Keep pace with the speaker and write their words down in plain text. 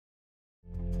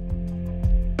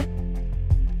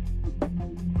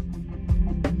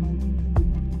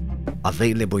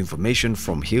Available information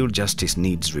from Hill Justice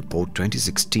Needs Report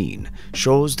 2016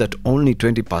 shows that only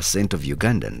 20% of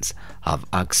Ugandans have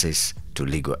access to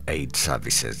legal aid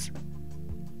services.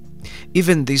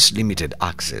 Even this limited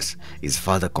access is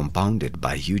further compounded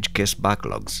by huge case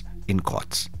backlogs in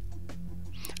courts.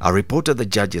 A report at the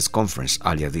Judges' Conference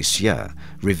earlier this year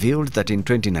revealed that in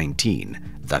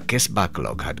 2019, the case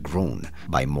backlog had grown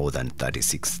by more than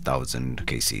 36,000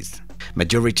 cases.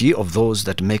 Majority of those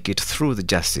that make it through the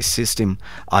justice system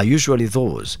are usually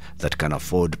those that can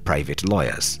afford private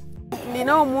lawyers.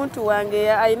 Nina omuntu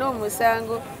wange alina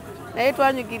omusango naye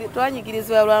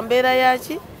twanyigirizibwa lwa mbeera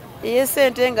yaki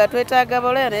ey'essente nga twetaaga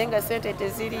balaya naye nga ssente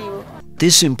teziriiwo.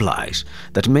 This implies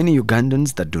that many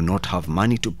Ugandans that do not have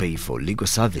money to pay for legal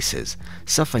services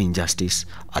suffer injustice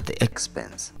at the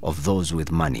expense of those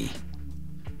with money.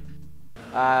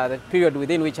 The period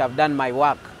within which I've done my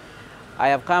work, I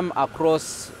have come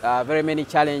across very many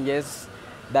challenges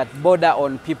that border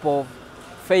on people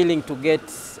failing to get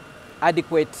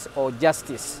adequate or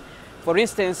justice. For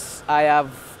instance, I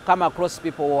have come across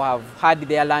people who have had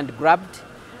their land grabbed.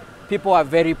 People are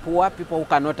very poor, people who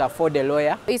cannot afford a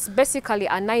lawyer. It's basically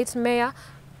a nightmare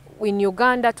in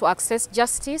Uganda to access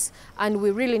justice, and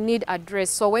we really need address.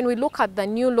 So when we look at the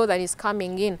new law that is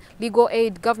coming in, legal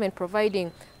aid, government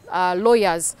providing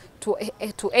lawyers to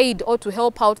aid or to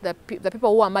help out the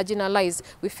people who are marginalized,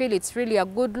 we feel it's really a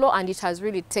good law and it has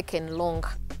really taken long.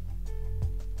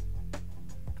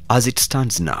 As it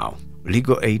stands now,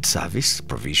 legal aid service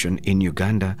provision in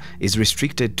Uganda is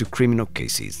restricted to criminal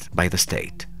cases by the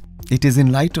state. It is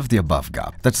in light of the above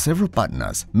gap that several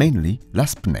partners, mainly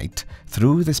LASPNet,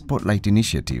 through the Spotlight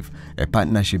Initiative, a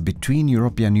partnership between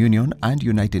European Union and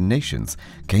United Nations,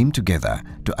 came together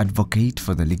to advocate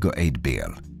for the legal aid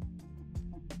bill.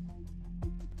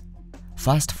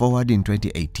 Fast forward in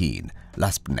 2018,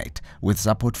 LASPNet, with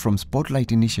support from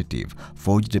Spotlight Initiative,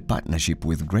 forged a partnership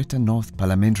with Greater North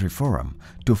Parliamentary Forum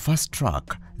to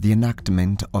fast-track the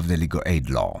enactment of the legal aid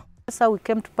law. That's how we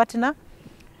came to partner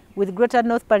with Greater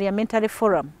North Parliamentary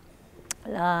Forum,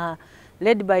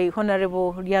 led by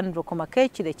Honorable Leandro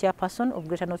Komakechi, the chairperson of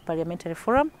Greater North Parliamentary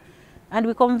Forum. And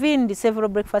we convened several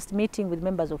breakfast meetings with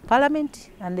members of parliament,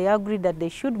 and they agreed that they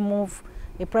should move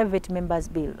a private members'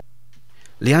 bill.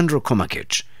 Leandro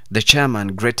Komakechi, the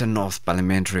chairman, Greater North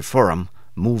Parliamentary Forum,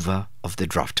 mover of the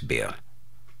draft bill.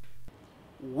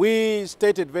 We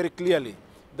stated very clearly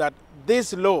that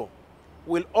this law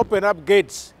will open up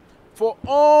gates for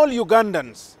all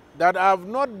Ugandans that have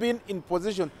not been in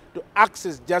position to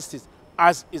access justice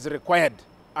as is required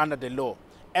under the law.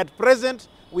 At present,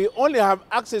 we only have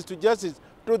access to justice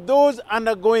to those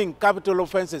undergoing capital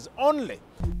offenses only.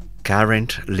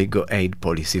 Current legal aid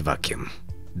policy vacuum.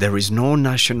 There is no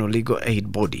national legal aid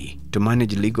body to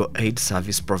manage legal aid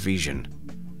service provision.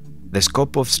 The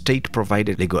scope of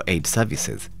state-provided legal aid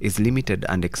services is limited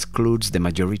and excludes the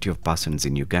majority of persons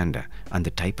in Uganda and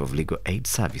the type of legal aid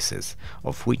services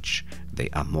of which they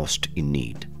are most in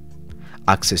need.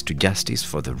 Access to justice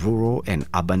for the rural and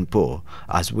urban poor,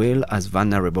 as well as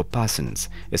vulnerable persons,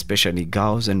 especially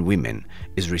girls and women,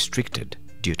 is restricted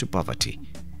due to poverty.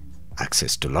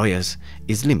 Access to lawyers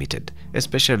is limited,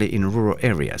 especially in rural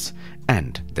areas,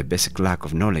 and the basic lack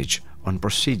of knowledge on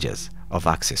procedures of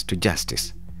access to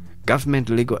justice. Government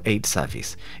legal aid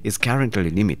service is currently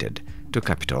limited to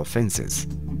capital offenses.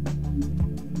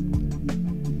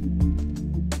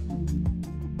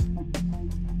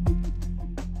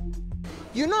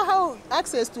 You know how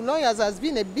access to lawyers has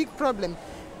been a big problem.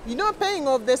 You know, paying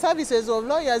of the services of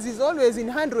lawyers is always in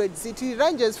hundreds. It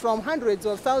ranges from hundreds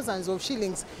of thousands of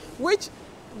shillings, which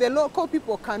the local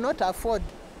people cannot afford.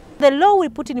 The law will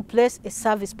put in place a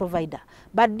service provider,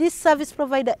 but this service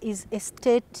provider is a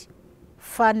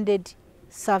state-funded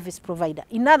service provider.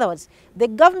 In other words, the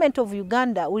government of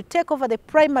Uganda will take over the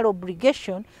primary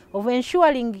obligation of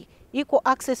ensuring equal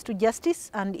access to justice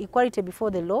and equality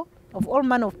before the law of all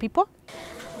manner of people.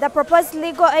 The proposed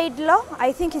legal aid law,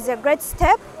 I think, is a great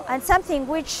step and something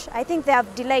which I think they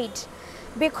have delayed,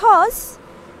 because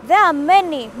there are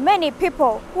many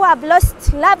people who have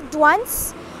lost loved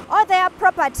ones or their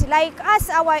property, like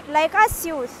us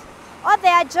youth, or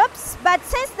their jobs, but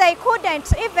since they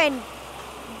couldn't even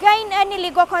gain any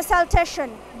legal consultation,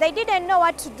 they didn't know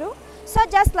what to do. So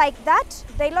just like that,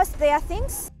 they lost their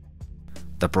things.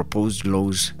 The proposed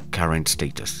law's current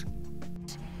status.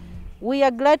 We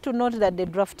are glad to note that the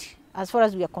draft, as far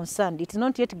as we are concerned, it is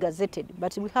not yet gazetted,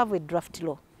 but we have a draft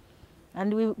law.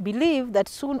 And we believe that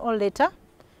soon or later,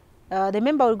 the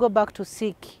member will go back to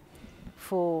seek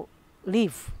for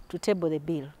leave to table the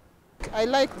bill. I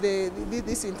like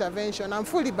this intervention. I'm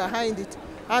fully behind it.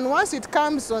 And once it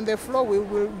comes on the floor, we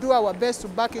will do our best to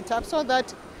back it up so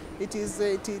that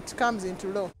it comes into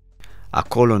law. A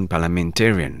call on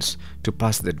parliamentarians to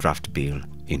pass the draft bill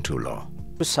into law.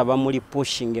 Tusaba muli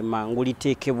pushing mangu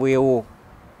litekebwewo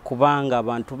kubanga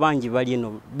abantu bangi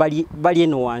bali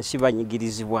eno wansi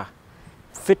banyigirizibwa.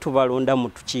 Ffe tubalonda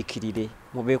mutukiikirire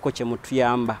mubeeko kye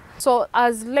mutuyamba. So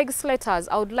as legislators,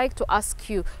 I would like to ask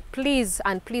you, please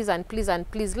and please and please and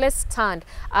please, let's stand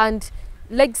and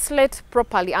legislate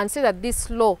properly and say that this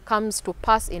law comes to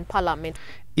pass in Parliament.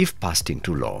 If passed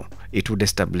into law, it would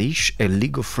establish a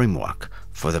legal framework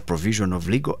for the provision of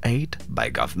legal aid by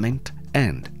government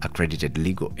and accredited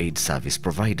legal aid service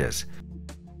providers.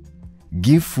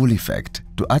 Give full effect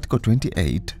to Article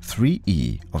 28,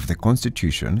 3E of the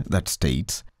Constitution that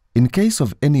states, in case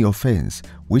of any offence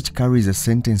which carries a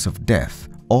sentence of death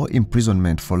or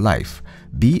imprisonment for life,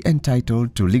 be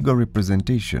entitled to legal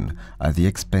representation at the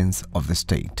expense of the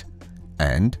state,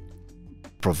 and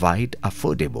provide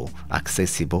affordable,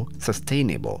 accessible,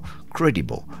 sustainable,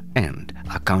 credible, and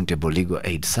accountable legal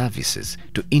aid services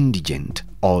to indigent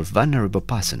or vulnerable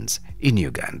persons in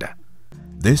Uganda.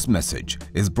 This message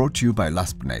is brought to you by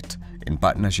LASPNet in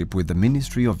partnership with the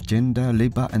Ministry of Gender,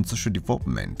 Labour and Social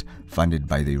Development, funded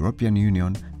by the European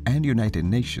Union and United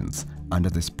Nations under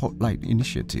the Spotlight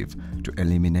Initiative to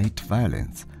eliminate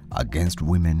violence against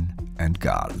women and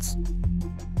girls.